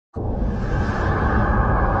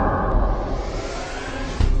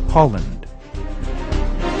Holland.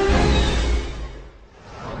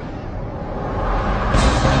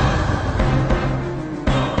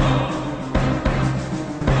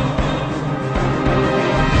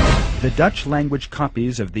 The Dutch-language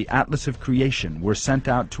copies of the Atlas of Creation were sent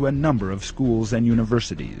out to a number of schools and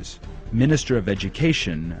universities. Minister of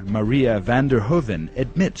Education Maria van der Hoeven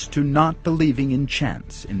admits to not believing in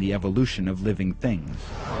chance in the evolution of living things.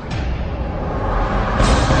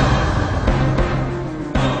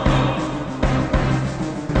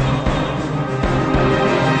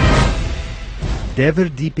 De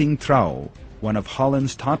Verdieping Trouw, one of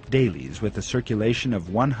Holland's top dailies with a circulation of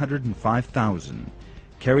 105,000,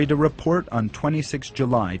 carried a report on 26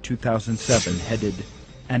 July 2007 headed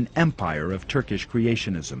An Empire of Turkish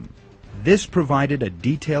Creationism. This provided a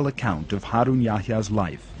detailed account of Harun Yahya's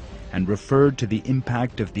life and referred to the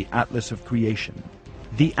impact of the Atlas of Creation.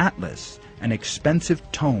 The Atlas, an expensive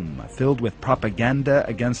tome filled with propaganda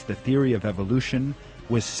against the theory of evolution,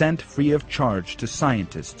 was sent free of charge to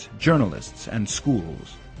scientists, journalists, and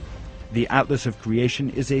schools. The Atlas of Creation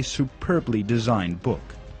is a superbly designed book.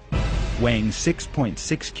 Weighing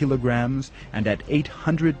 6.6 kilograms and at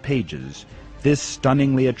 800 pages, this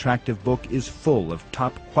stunningly attractive book is full of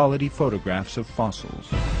top-quality photographs of fossils.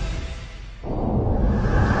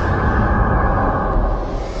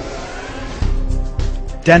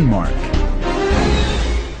 Denmark.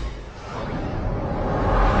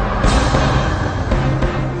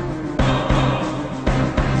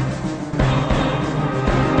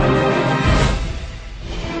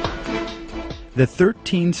 The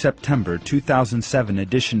 13 September 2007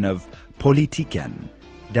 edition of Politiken,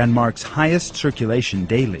 Denmark's highest circulation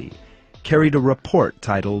daily, carried a report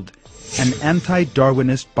titled An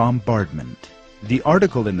Anti-Darwinist Bombardment. The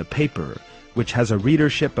article in the paper, which has a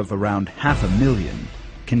readership of around 500,000,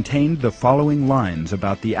 contained the following lines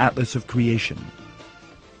about the Atlas of Creation.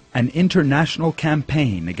 An international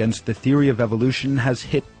campaign against the theory of evolution has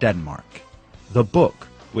hit Denmark. The book,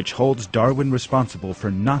 which holds Darwin responsible for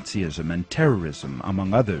Nazism and terrorism,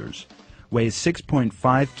 among others, weighs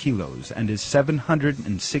 6.5 kilos and is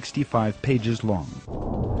 765 pages long.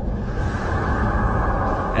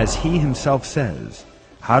 As he himself says,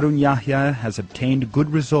 Harun Yahya has obtained good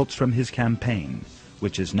results from his campaign,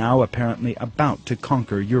 which is now apparently about to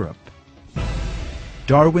conquer Europe.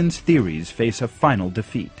 Darwin's theories face a final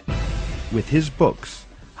defeat. With his books,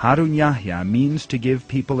 Harun Yahya means to give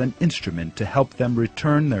people an instrument to help them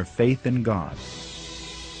return their faith in God.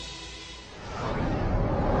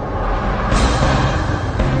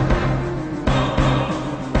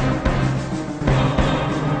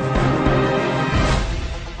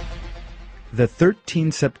 The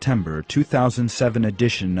 13 September 2007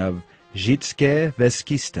 edition of Jyske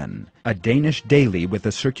Veskisten, a Danish daily with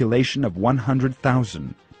a circulation of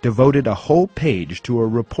 100,000, devoted a whole page to a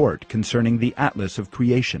report concerning the Atlas of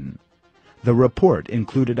Creation. The report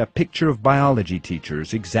included a picture of biology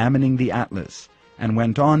teachers examining the Atlas and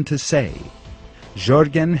went on to say,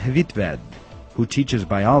 Jørgen Hvitved, who teaches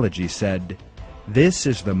biology, said, "This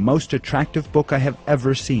is the most attractive book I have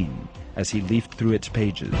ever seen," as he leafed through its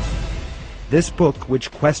pages. This book, which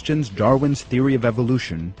questions Darwin's theory of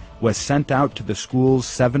evolution, was sent out to the school's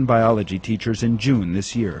 7 biology teachers in June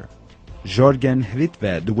this year. Jørgen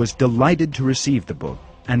Hvitved was delighted to receive the book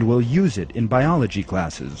and will use it in biology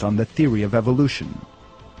classes on the theory of evolution.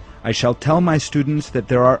 I shall tell my students that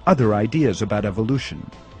there are other ideas about evolution.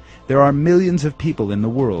 There are millions of people in the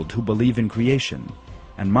world who believe in creation,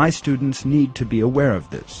 and my students need to be aware of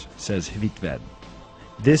this, says Hvitved.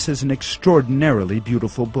 This is an extraordinarily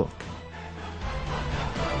beautiful book.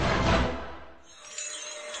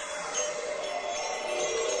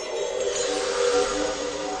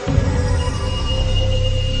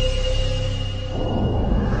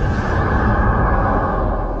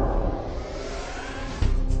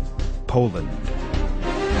 Poland.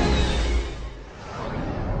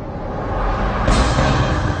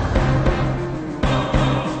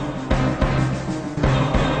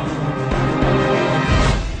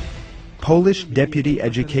 Polish Deputy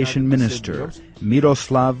Education Minister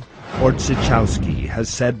Miroslav Orczychowski has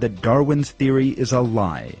said that Darwin's theory is a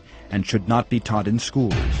lie and should not be taught in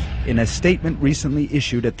schools. In a statement recently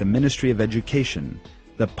issued at the Ministry of Education,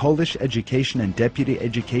 the Polish Education and Deputy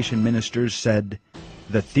Education Ministers said,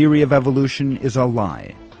 "The theory of evolution is a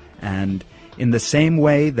lie," and, in the same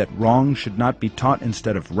way that wrong should not be taught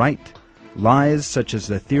instead of right, lies such as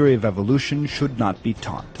the theory of evolution should not be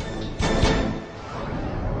taught.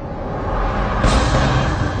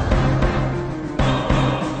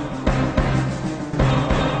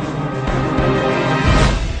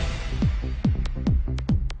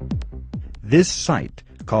 This site,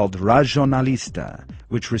 called Rajonalista,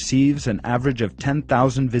 which receives an average of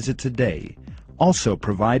 10,000 visits a day, also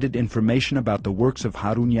provided information about the works of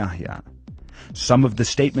Harun Yahya. Some of the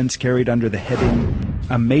statements carried under the heading,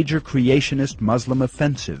 "A Major Creationist Muslim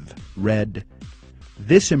Offensive," read,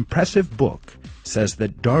 "This impressive book says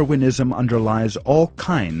that Darwinism underlies all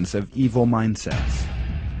kinds of evil mindsets."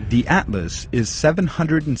 The atlas is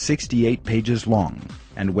 768 pages long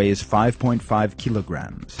and weighs 5.5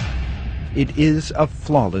 kilograms. It is a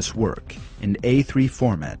flawless work in A3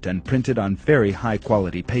 format and printed on very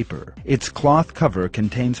high-quality paper. Its cloth cover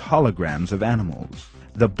contains holograms of animals.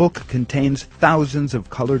 The book contains thousands of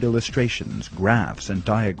colored illustrations, graphs, and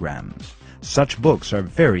diagrams. Such books are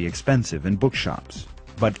very expensive in bookshops.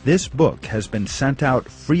 But this book has been sent out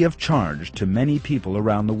free of charge to many people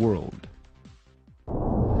around the world.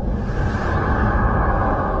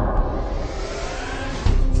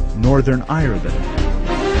 Northern Ireland.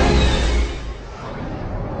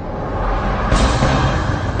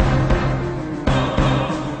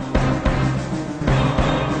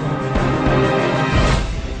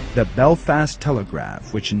 The Belfast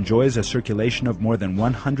Telegraph, which enjoys a circulation of more than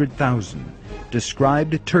 100,000,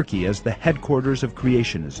 described Turkey as the headquarters of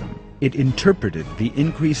creationism. It interpreted the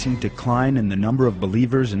increasing decline in the number of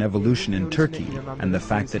believers in evolution in Turkey and the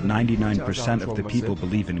fact that 99% of the people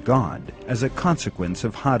believe in God as a consequence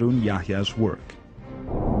of Harun Yahya's work.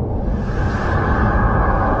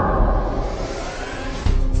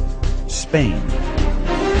 Spain.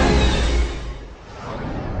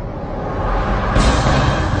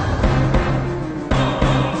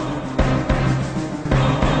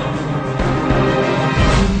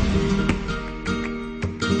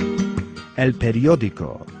 El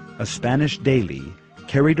Periódico, a Spanish daily,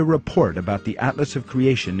 carried a report about the Atlas of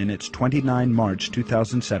Creation in its 29 March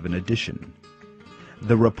 2007 edition.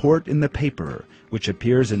 The report in the paper, which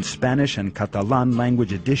appears in Spanish and Catalan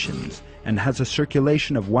language editions and has a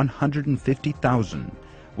circulation of 150,000,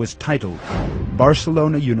 was titled,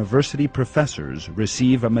 "Barcelona University Professors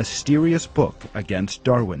Receive a Mysterious Book Against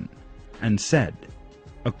Darwin," and said,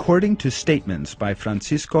 "According to statements by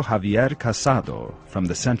Francisco Javier Casado from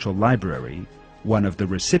the Central Library, one of the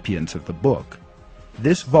recipients of the book,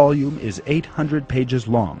 this volume is 800 pages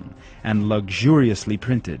long and luxuriously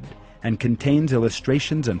printed and contains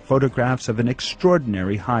illustrations and photographs of an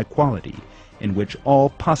extraordinary high quality in which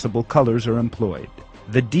all possible colors are employed."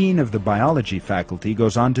 The dean of the biology faculty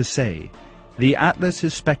goes on to say, "The atlas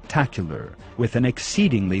is spectacular, with an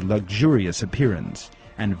exceedingly luxurious appearance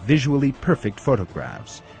and visually perfect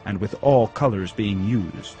photographs, and with all colors being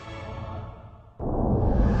used."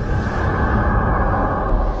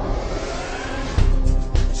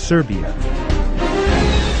 Serbia.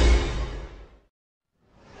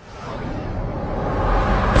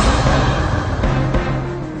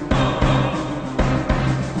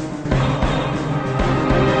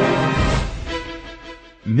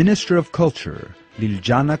 Minister of Culture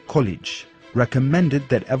Liljana Kolic recommended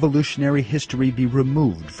that evolutionary history be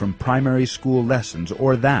removed from primary school lessons,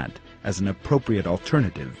 or that, as an appropriate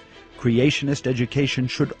alternative, creationist education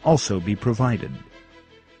should also be provided.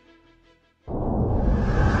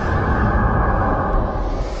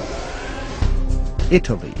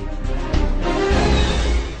 Italy.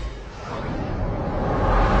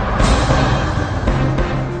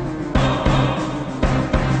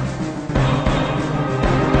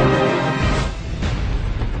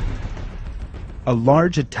 A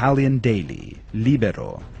large Italian daily,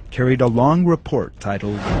 Libero, carried a long report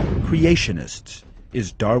titled, "Creationists,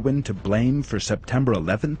 Is Darwin to Blame for September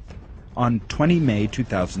 11th?" On 20 May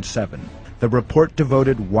 2007, the report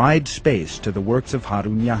devoted wide space to the works of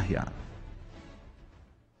Harun Yahya.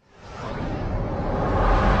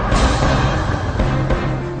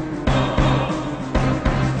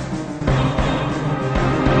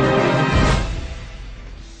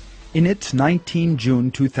 In its 19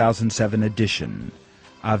 June 2007 edition,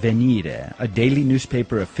 Avvenire, a daily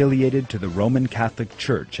newspaper affiliated to the Roman Catholic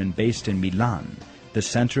Church and based in Milan, the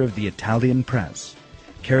center of the Italian press,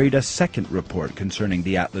 carried a second report concerning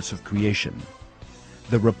the Atlas of Creation.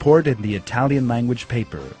 The report in the Italian language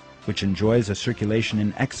paper, which enjoys a circulation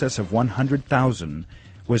in excess of 100,000,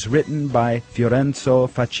 was written by Fiorenzo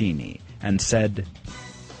Facchini and said,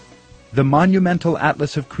 "The monumental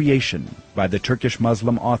Atlas of Creation by the Turkish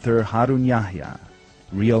Muslim author Harun Yahya,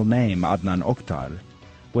 real name Adnan Oktar,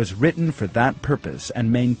 was written for that purpose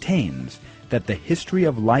and maintains that the history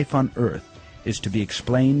of life on Earth is to be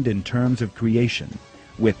explained in terms of creation,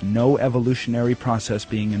 with no evolutionary process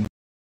being involved."